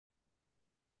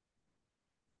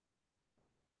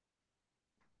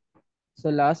So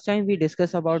last time we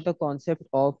discussed about the concept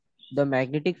of the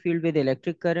magnetic field with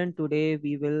electric current. Today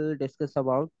we will discuss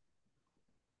about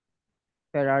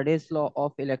Faraday's law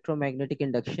of electromagnetic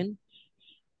induction.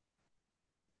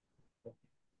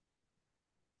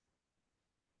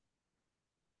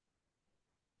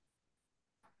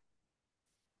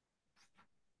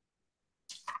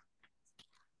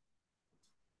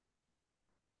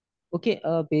 Okay,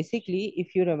 basically,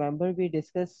 if you remember, we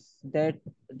discussed that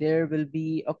there will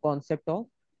be a concept of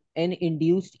an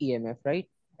induced EMF, right?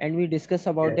 And we discussed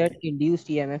about Yes. that induced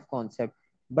EMF concept.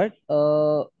 But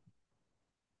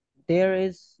there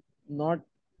is not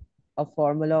a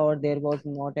formula or there was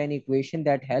not an equation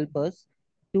that help us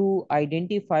to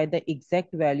identify the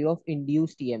exact value of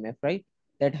induced EMF, right?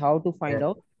 That how to find Yes.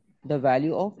 out the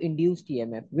value of induced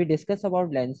EMF. We discuss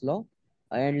about Lenz law,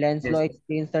 and Lenz law Yes.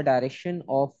 explains the direction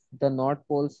of the north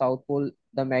pole, south pole,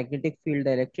 the magnetic field,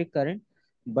 the electric current,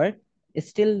 but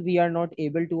still we are not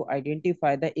able to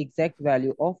identify the exact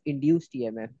value of induced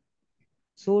EMF.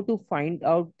 So to find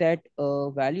out that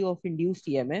value of induced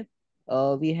EMF,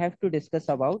 we have to discuss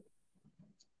about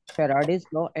Faraday's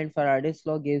law, and Faraday's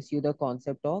law gives you the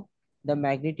concept of the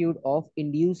magnitude of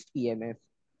induced EMF.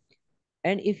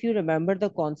 And if you remember the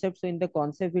concept, so in the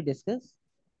concept we discuss,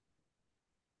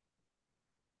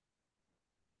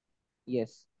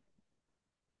 yes.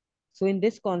 So in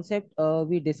this concept,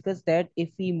 we discussed that if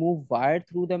we move wire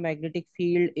through the magnetic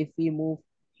field, if we move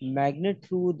magnet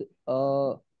through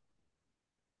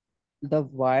the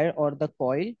wire or the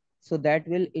coil, so that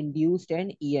will induce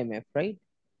an EMF, right?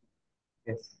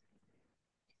 Yes.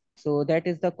 So that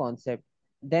is the concept.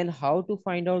 Then how to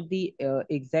find out the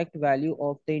exact value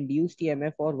of the induced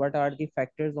EMF or what are the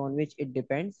factors on which it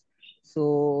depends?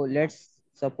 So let's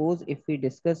suppose if we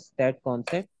discuss that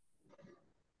concept.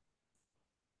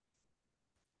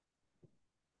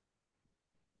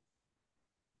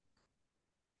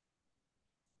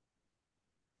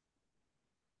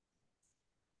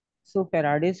 So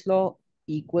Faraday's law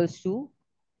equals to,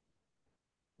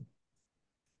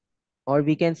 or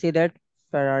we can say that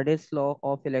Faraday's law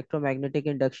of electromagnetic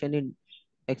induction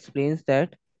explains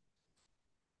that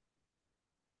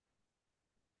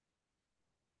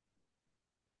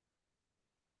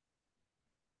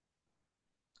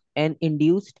an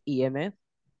induced EMF,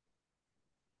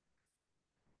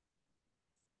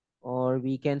 or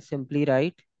we can simply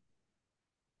write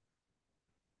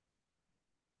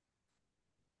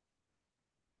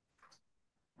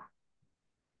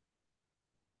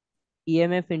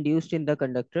EMF induced in the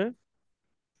conductor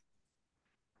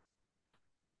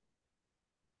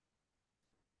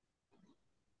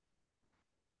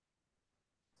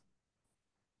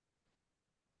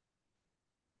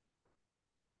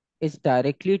is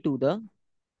directly to the,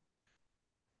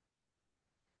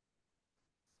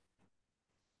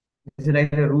 Is it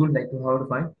like a rule, like how to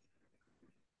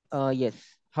find? yes,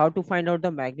 how to find out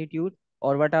the magnitude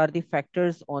or what are the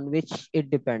factors on which it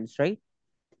depends, right?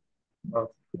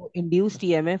 Oh, So induced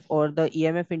EMF or the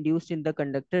EMF induced in the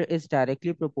conductor is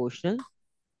directly proportional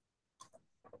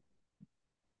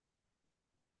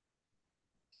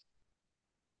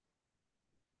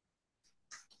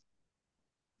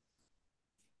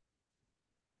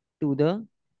to the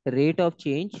rate of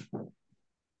change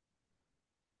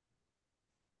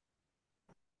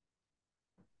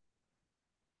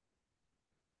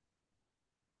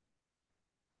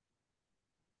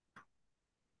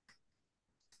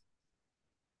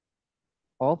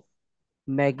of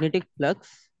magnetic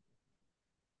flux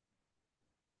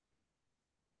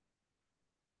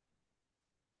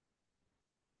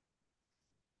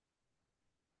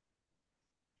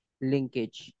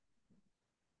linkage.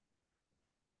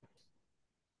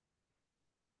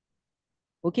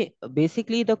 Okay,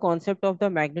 basically the concept of the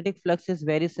magnetic flux is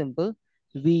very simple.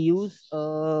 We use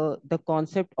the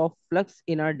concept of flux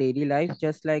in our daily life,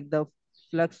 just like the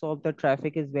flux of the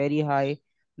traffic is very high,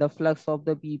 the flux of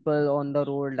the people on the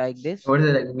road like this. what is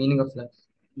the like meaning of flux?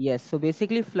 Yes, so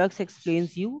basically flux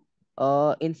explains you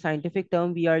in scientific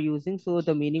term we are using. So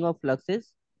the meaning of flux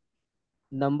is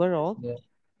number of Yeah.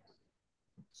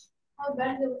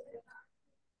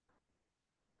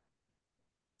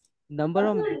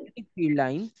 magnetic field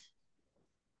lines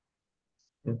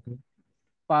Okay.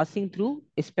 passing through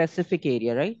a specific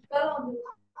area, right?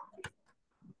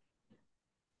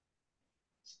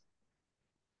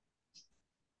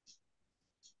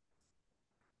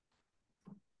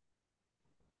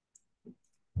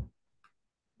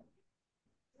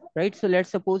 Right, so let's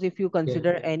suppose if you Yeah.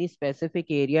 consider any specific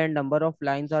area and number of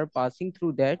lines are passing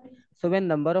through that, so when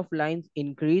number of lines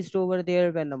increased over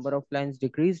there, when number of lines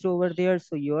decreased over there,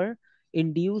 so your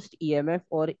induced EMF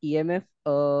or EMF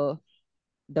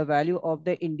the value of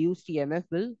the induced EMF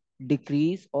will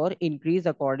decrease or increase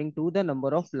according to the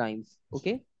number of lines.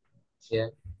 Okay. Yeah.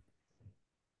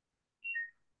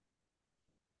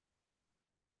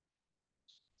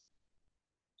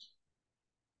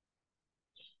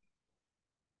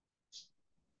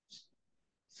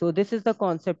 So this is the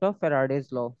concept of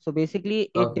Faraday's law. So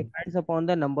basically it Okay. depends upon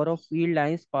the number of field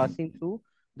lines passing through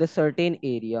the certain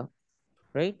area,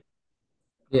 right?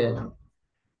 Yeah.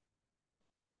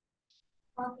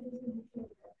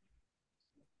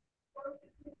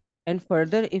 And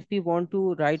further, if we want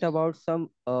to write about some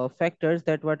factors,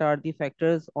 that what are the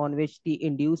factors on which the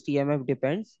induced EMF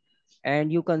depends,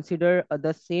 and you consider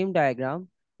the same diagram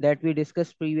that we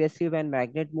discussed previously when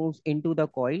magnet moves into the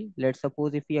coil. Let's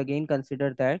suppose if we again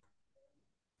consider that.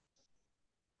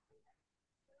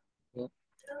 Yeah.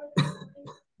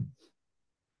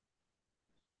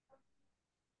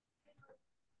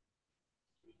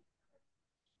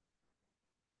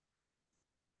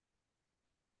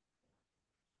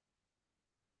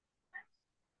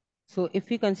 So if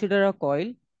we consider a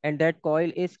coil and that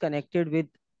coil is connected with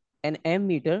an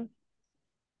ammeter,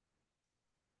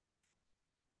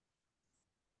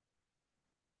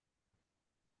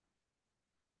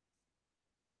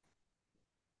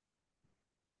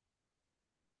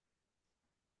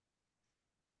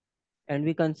 and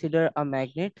we consider a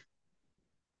magnet.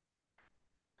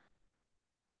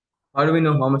 How do we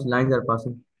know how much lines are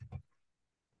passing?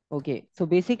 Okay, so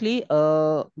basically,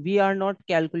 we are not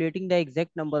calculating the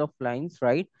exact number of lines,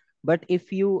 right? But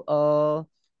if you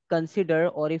consider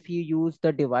or if you use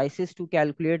the devices to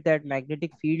calculate that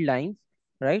magnetic field lines,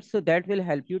 right? So that will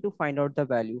help you to find out the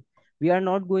value. We are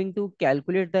not going to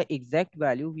calculate the exact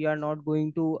value. We are not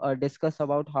going to discuss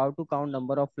about how to count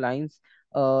number of lines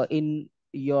in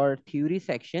your theory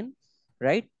section,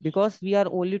 right? Because we are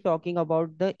only talking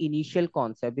about the initial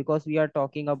concept, because we are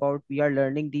talking about, we are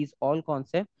learning these all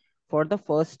concepts for the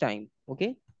first time.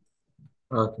 Okay.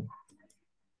 Okay.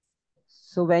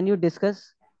 So uh, when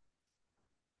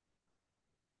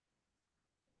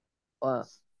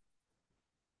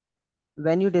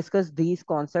you discuss these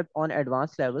concepts on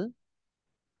advanced level,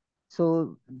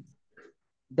 so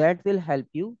that will help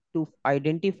you to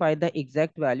identify the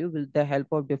exact value with the help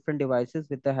of different devices,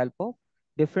 with the help of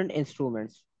different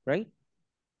instruments, right?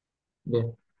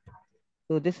 Yeah.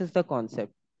 So this is the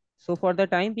concept. So for the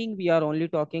time being, we are only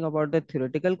talking about the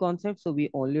theoretical concept. So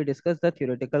we only discuss the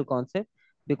theoretical concept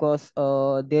because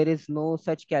there is no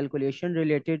such calculation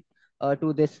related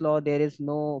to this law. There is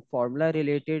no formula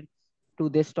related to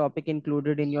this topic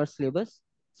included in your syllabus.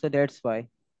 So that's why,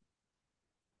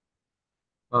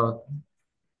 Okay.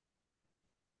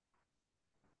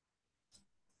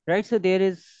 right? So there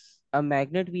is a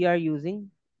magnet we are using.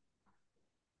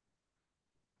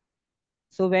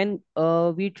 So when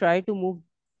we try to move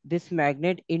this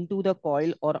magnet into the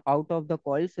coil or out of the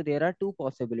coil, so there are two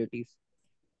possibilities.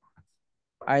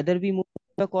 Either we move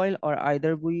the coil or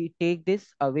either we take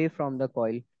this away from the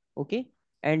coil. Okay.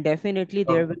 And definitely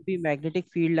there Okay. will be magnetic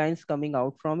field lines coming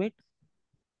out from it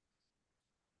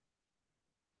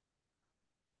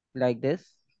like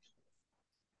this.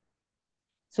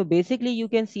 So basically you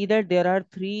can see that there are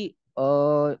three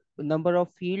number of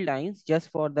field lines. Just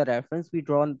for the reference, we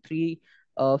drawn three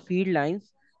field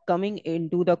lines coming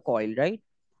into the coil, right?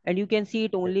 And you can see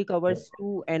it Yeah. only Yeah. covers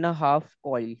 2.5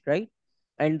 coil, right?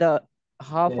 And the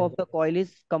half Yeah. of the coil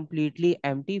is completely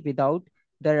empty without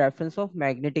the reference of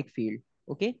magnetic field.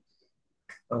 Okay.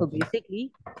 So Okay.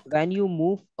 basically, when you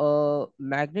move a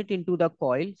magnet into the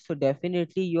coil, so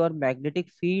definitely your magnetic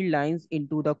field lines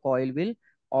into the coil will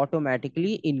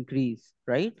automatically increase,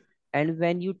 right? And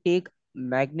when you take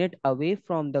magnet away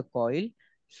from the coil,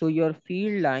 so your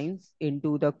field lines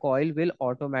into the coil will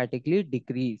automatically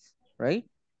decrease, right?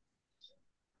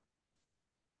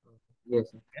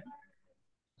 Yes.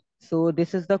 So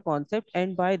this is the concept,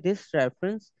 and by this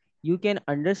reference, you can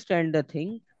understand the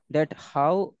thing that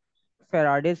how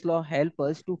Faraday's law help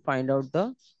us to find out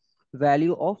the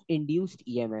value of induced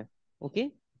EMF.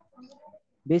 Okay.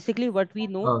 Basically, what we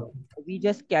know, Okay. we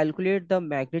just calculate the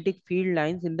magnetic field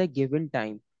lines in the given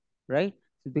time, right?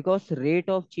 Because rate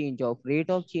of change of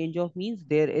means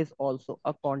there is also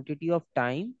a quantity of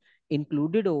time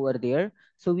included over there.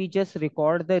 So we just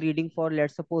record the reading for,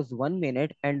 let's suppose, 1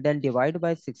 minute and then divide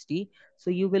by 60.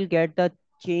 So you will get the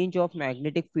change of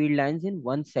magnetic field lines in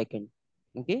 1 second.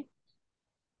 Okay.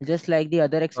 Just like the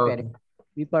other experiment Okay.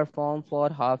 we perform for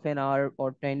half an hour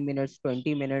or 10 minutes,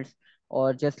 20 minutes,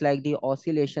 or just like the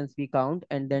oscillations we count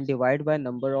and then divide by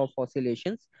number of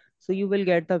oscillations. So you will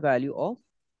get the value of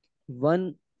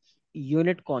 1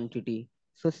 unit quantity.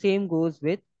 So same goes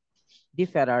with the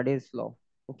Faraday's law.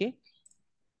 Okay.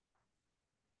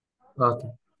 Okay.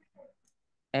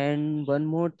 And one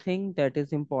more thing that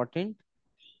is important.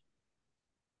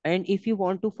 And if you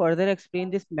want to further explain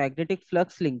this magnetic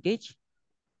flux linkage,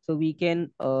 so we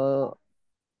can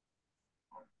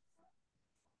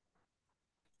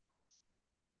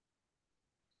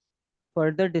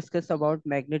further discuss about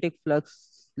magnetic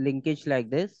flux linkage like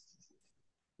this.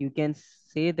 You can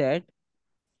say that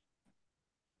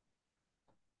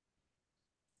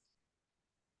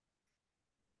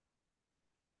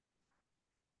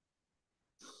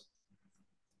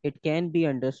it can be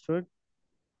understood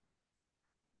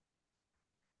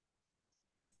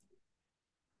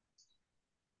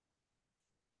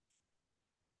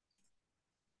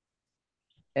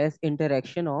as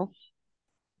interaction of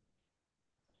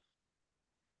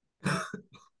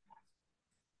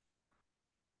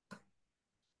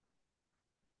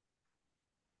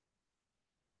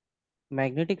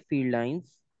magnetic field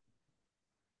lines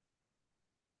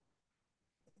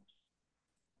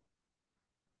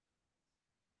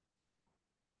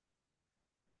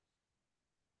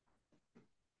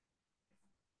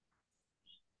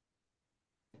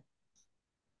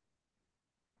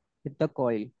with the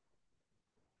coil.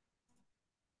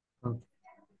 Okay.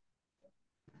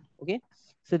 Okay,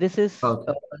 so this is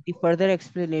Okay. the further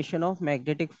explanation of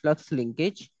magnetic flux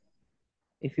linkage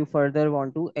if you further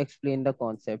want to explain the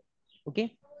concept.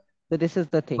 Okay, so this is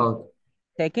the thing. Okay.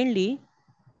 Secondly,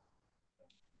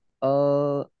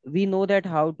 we know that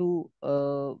how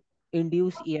to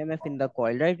induce EMF in the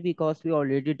coil, right? Because we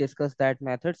already discussed that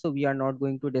method, so we are not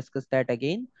going to discuss that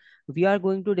again. We are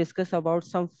going to discuss about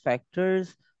some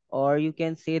factors, or you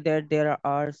can say that there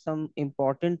are some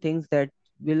important things that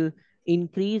will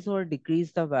increase or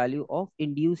decrease the value of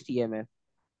induced EMF.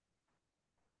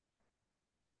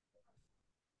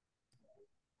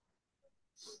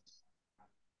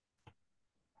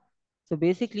 So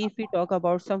basically, if we talk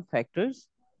about some factors,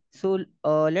 so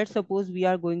let's suppose we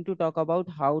are going to talk about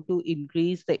how to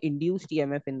increase the induced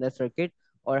EMF in the circuit,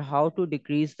 or how to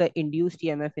decrease the induced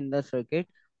EMF in the circuit,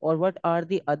 or what are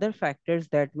the other factors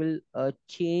that will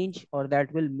change or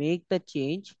that will make the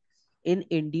change in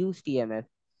induced EMF.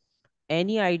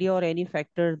 Any idea or any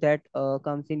factor that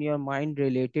comes in your mind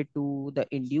related to the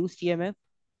induced EMF?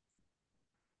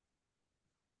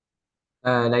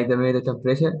 Like the way the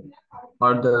temperature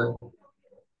or the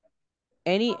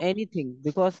Anything,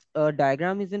 because a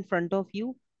diagram is in front of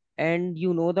you and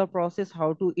you know the process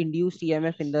how to induce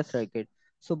EMF in the circuit.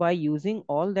 So by using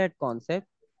all that concept,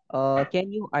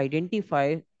 can you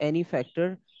identify any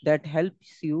factor that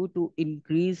helps you to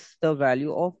increase the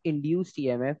value of induced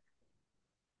EMF,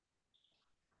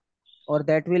 or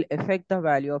that will affect the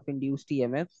value of induced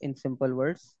EMF in simple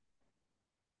words?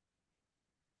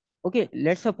 Okay,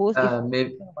 let's suppose if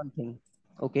maybe. one thing.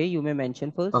 Okay, you may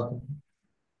mention first. Okay.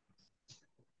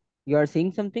 You are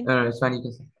saying something. No, no, it's fine. You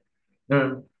can say. No, no,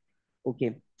 no.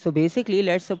 Okay, so basically,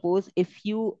 let's suppose if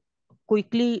you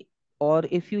quickly, or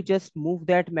if you just move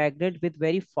that magnet with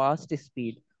very fast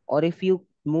speed, or if you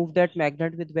move that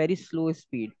magnet with very slow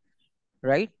speed,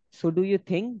 right? So do you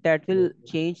think that Yes. will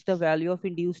change the value of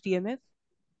induced EMF?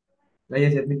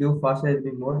 Yes, if we do faster, it'll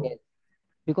be more. Yes.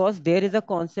 Because there is a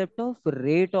concept of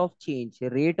rate of change.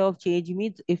 Rate of change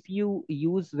means if you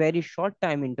use very short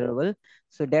time interval,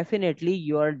 so definitely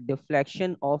your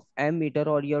deflection of ammeter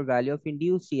or your value of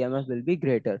induced EMF will be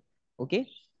greater. Okay.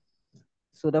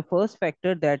 So the first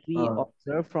factor that we Uh,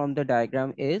 observe from the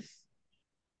diagram is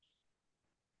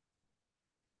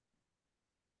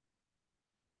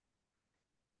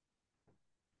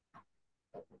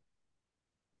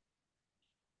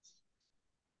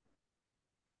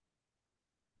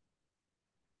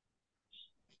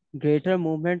greater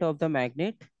movement of the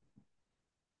magnet.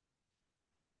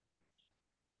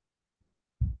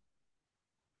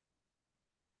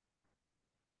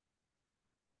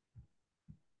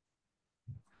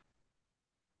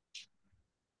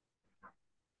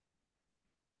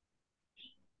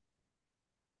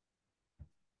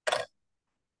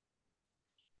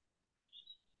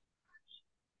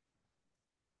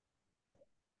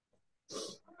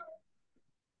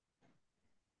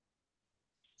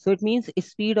 So it means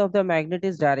speed of the magnet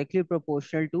is directly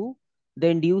proportional to the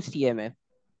induced EMF,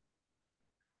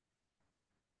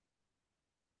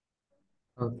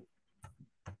 okay.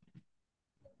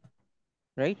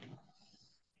 right?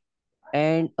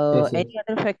 And Yes, yes. any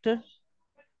other factor?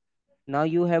 Now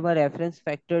you have a reference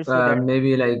factor so that,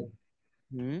 Maybe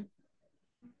hmm,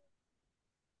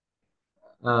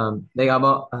 like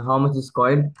about how much is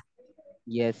coil.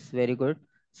 yes, very good.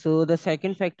 So the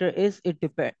second factor is it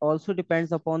also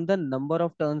depends upon the number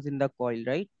of turns in the coil,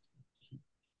 right?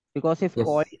 Because if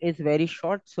coil Yes. is very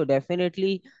short, so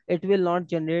definitely it will not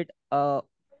generate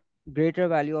Greater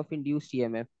value of induced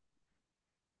EMF.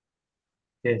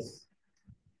 Yes.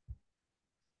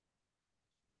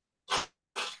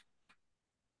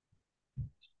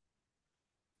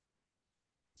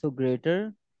 So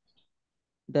greater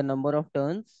the number of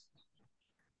turns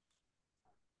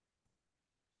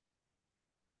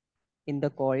in the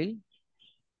coil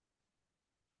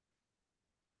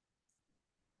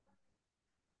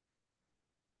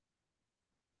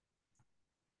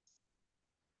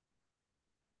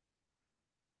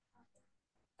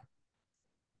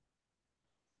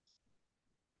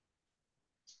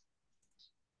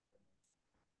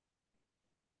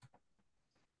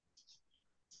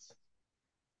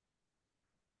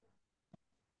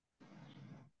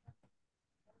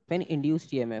of an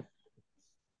induced EMF.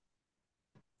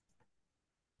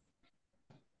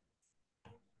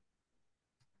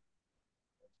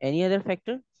 Any other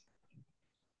factor?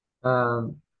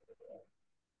 Um,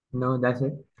 no, that's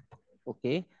it.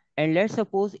 Okay. And let's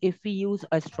suppose if we use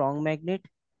a strong magnet,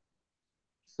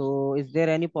 so is there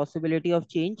any possibility of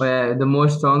change? Well, the more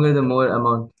stronger, the more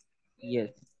amount.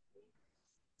 Yes.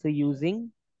 So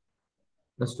using,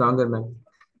 The stronger man.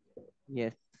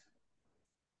 yes,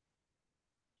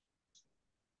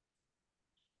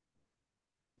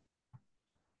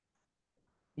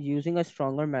 using a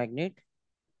stronger magnet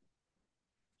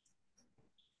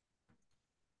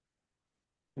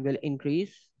will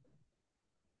increase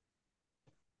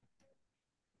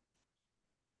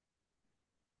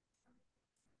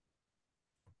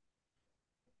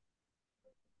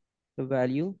the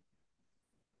value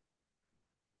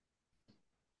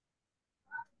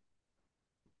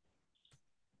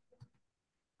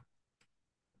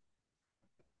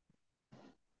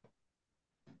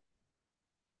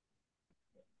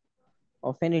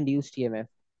of an induced EMF.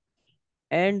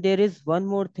 And there is one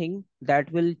more thing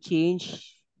that will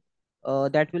change,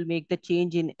 that will make the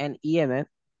change in an EMF.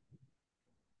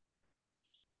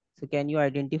 So can you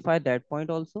identify that point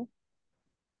also?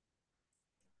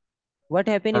 What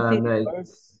happen if we Like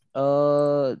reverse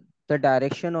the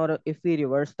direction, or if we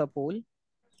reverse the pole?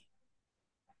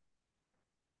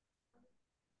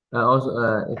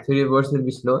 also, if the reverse will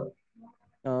be slow.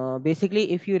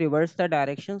 Basically, if you reverse the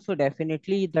direction, so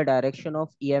definitely the direction of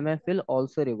EMF will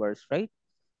also reverse, right?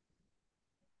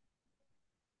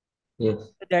 Yes.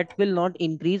 So that will not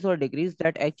increase or decrease,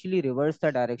 that actually reverse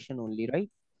the direction only, right?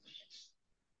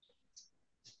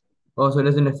 Also, it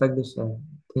doesn't affect this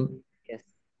thing. Yes.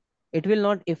 It will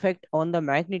not affect on the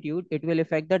magnitude, it will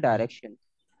affect the direction.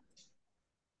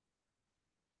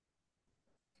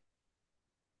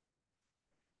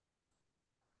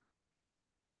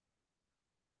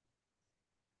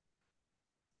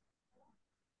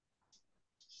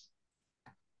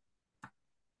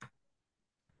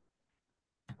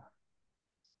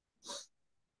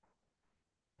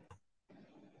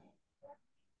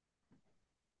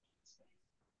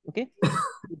 Okay.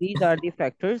 So these are the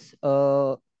factors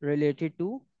related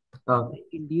to Uh,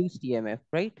 the induced EMF,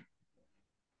 right?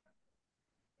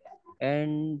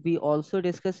 And we also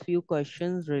discussed few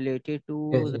questions related yes,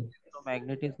 to the yes.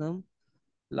 electromagnetism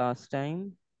last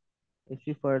time. If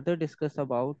we further discuss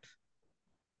about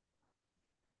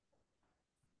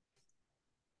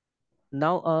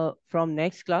now, from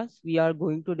next class, we are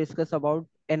going to discuss about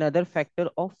another factor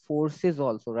of forces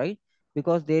also, right?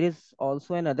 Because there is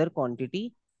also another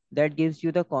quantity that gives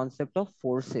you the concept of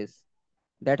forces,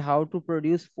 that how to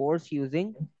produce force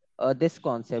using this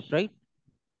concept, right?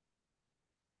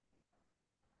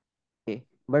 Okay.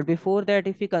 But before that,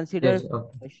 if we consider Yes,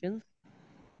 okay. questions,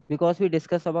 because we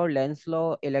discuss about Lenz's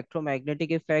law,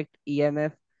 electromagnetic effect,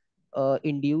 EMF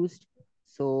induced.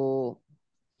 So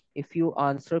if you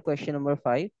answer question number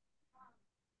 5,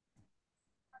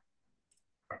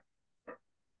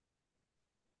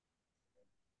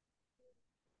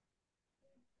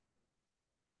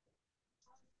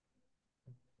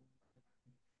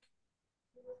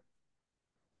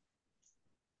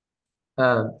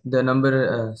 The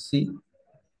number C.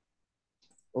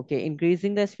 okay,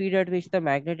 increasing the speed at which the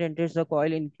magnet enters the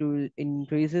coil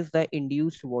increases the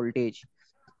induced voltage.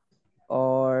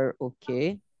 Or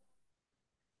okay,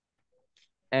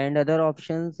 and other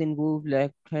options involve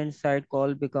left hand side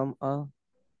coil become a,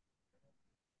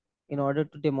 in order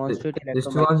to demonstrate There's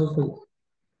two electromagnet. answers for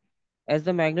As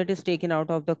the magnet is taken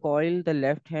out of the coil, the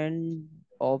left hand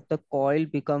of the coil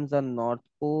becomes a north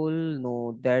pole.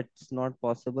 No, that's not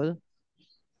possible.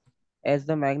 As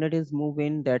the magnet is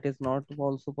moving, that is not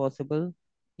also possible.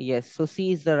 Yes, so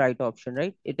C is the right option,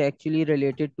 right? It actually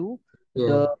related to yeah.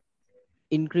 the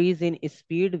increase in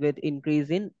speed with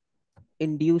increase in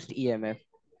induced EMF.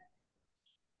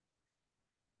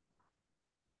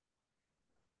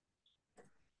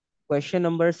 Question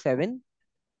number 7.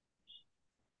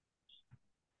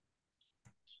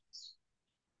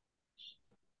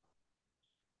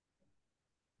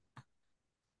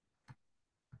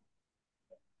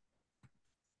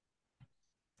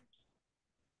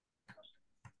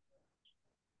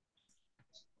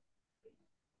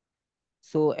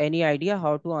 So any idea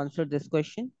how to answer this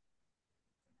question?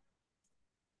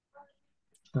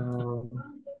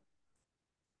 Um,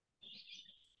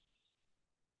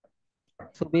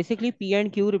 So basically P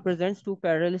and Q represents two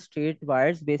parallel straight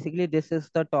wires. Basically this is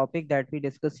the topic that we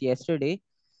discussed yesterday.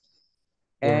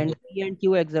 yeah, And P and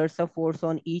Q exerts a force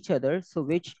on each other. So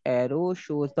which arrow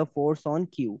shows the force on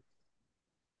Q?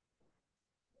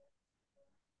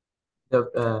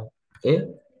 the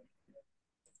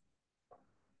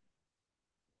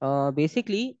A,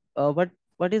 Basically,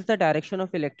 what is the direction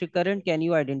of electric current? Can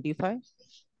you identify?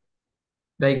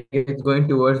 like it's going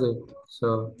towards it.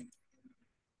 So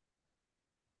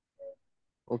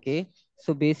Okay.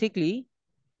 So basically,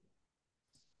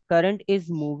 current is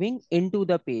moving into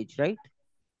the page, right?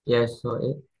 yes, so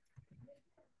A,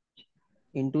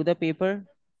 Into the paper,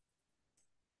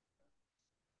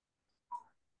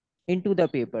 into the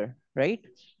paper, right?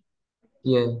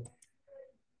 yeah,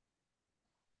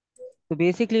 So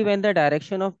basically, when the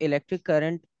direction of electric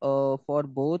current for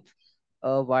both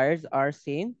wires are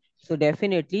same, so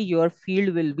definitely your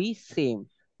field will be same,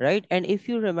 right? And if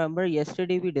you remember,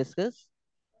 yesterday we discussed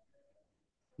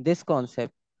this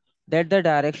concept that the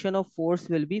direction of force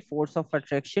will be force of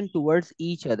attraction towards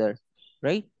each other,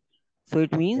 right? So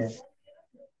it yeah, means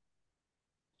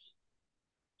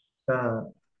uh,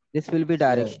 this will be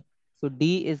yeah. direction. So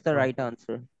D is the right Okay.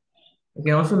 answer. It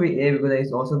can also be A because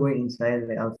it's also going inside,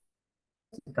 like outside,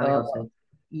 coming Uh, outside.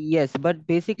 yes, but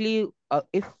basically,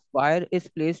 if wire is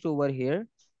placed over here,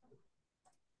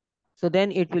 so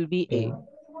then it will be Yeah. A,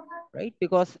 right?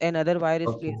 Because another wire is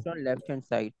Okay. placed on left hand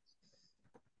side.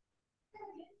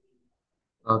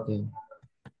 Okay.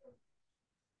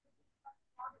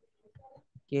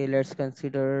 Okay, let's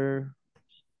consider.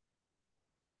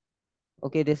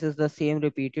 Okay, this is the same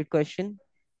repeated question.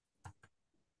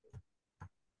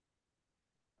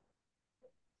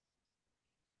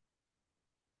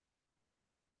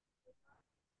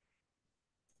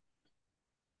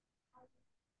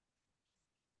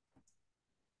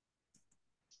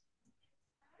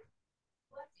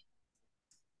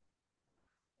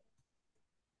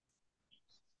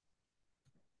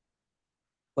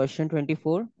 Question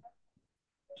 24.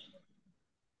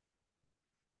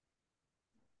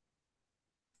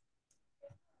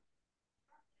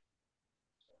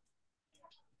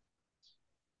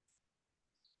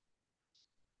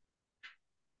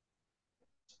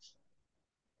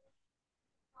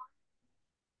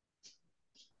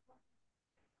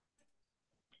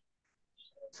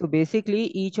 So basically,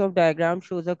 each of diagram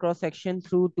shows a cross section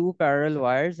through two parallel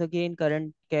wires. Again,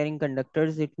 current carrying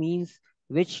conductors. It means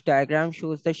which diagram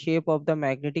shows the shape of the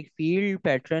magnetic field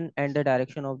pattern and the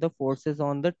direction of the forces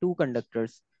on the two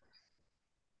conductors.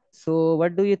 So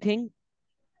what do you think?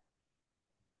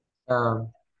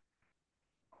 Um,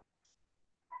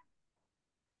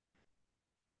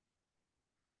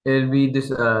 it'll be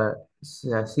this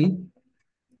C.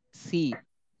 C.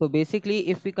 So basically,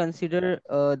 if we consider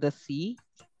the C,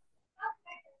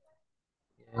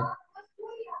 Yeah.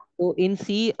 so in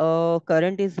C,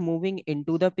 current is moving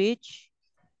into the page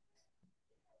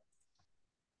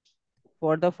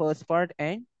for the first part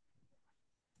and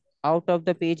out of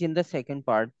the page in the second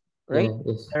part, right? Yeah.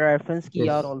 Yes. The reference key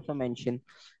are Yes. also mentioned.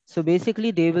 So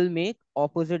basically, they will make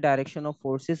opposite direction of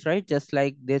forces, right? Just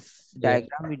like this Yeah.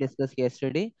 diagram we discussed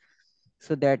yesterday.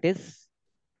 So that is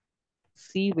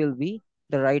C will be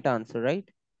the right answer, right?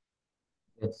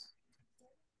 Yes.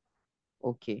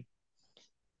 Okay.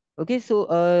 Okay,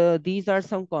 so these are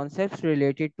some concepts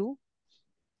related to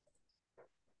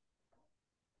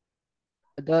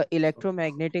the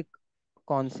electromagnetic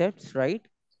concepts, right?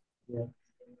 Yeah.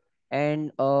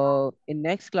 And in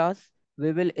next class,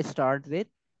 we will start with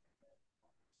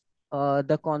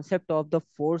the concept of the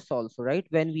force also, right?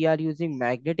 When we are using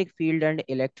magnetic field and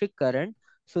electric current,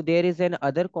 so there is an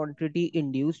other quantity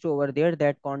induced over there.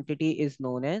 That quantity is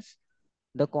known as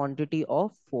the quantity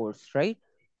of force, right?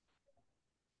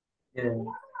 Yeah.